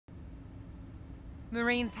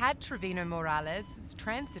Marines had Trevino Morales'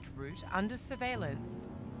 transit route under surveillance.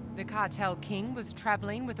 The cartel king was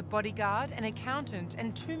traveling with a bodyguard, an accountant,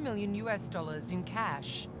 and $2 million in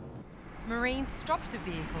cash. Marines stopped the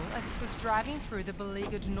vehicle as it was driving through the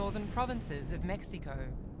beleaguered northern provinces of Mexico.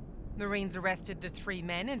 Marines arrested the 3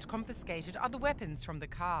 men and confiscated other weapons from the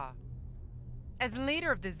car. As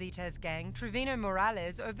leader of the Zetas gang, Trevino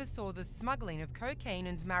Morales oversaw the smuggling of cocaine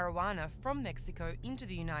and marijuana from Mexico into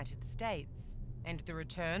the United States, and the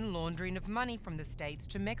return laundering of money from the States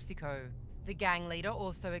to Mexico. The gang leader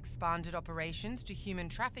also expanded operations to human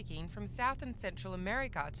trafficking from South and Central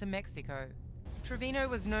America to Mexico. Trevino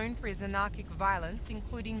was known for his anarchic violence,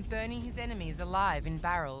 including burning his enemies alive in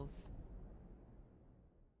barrels.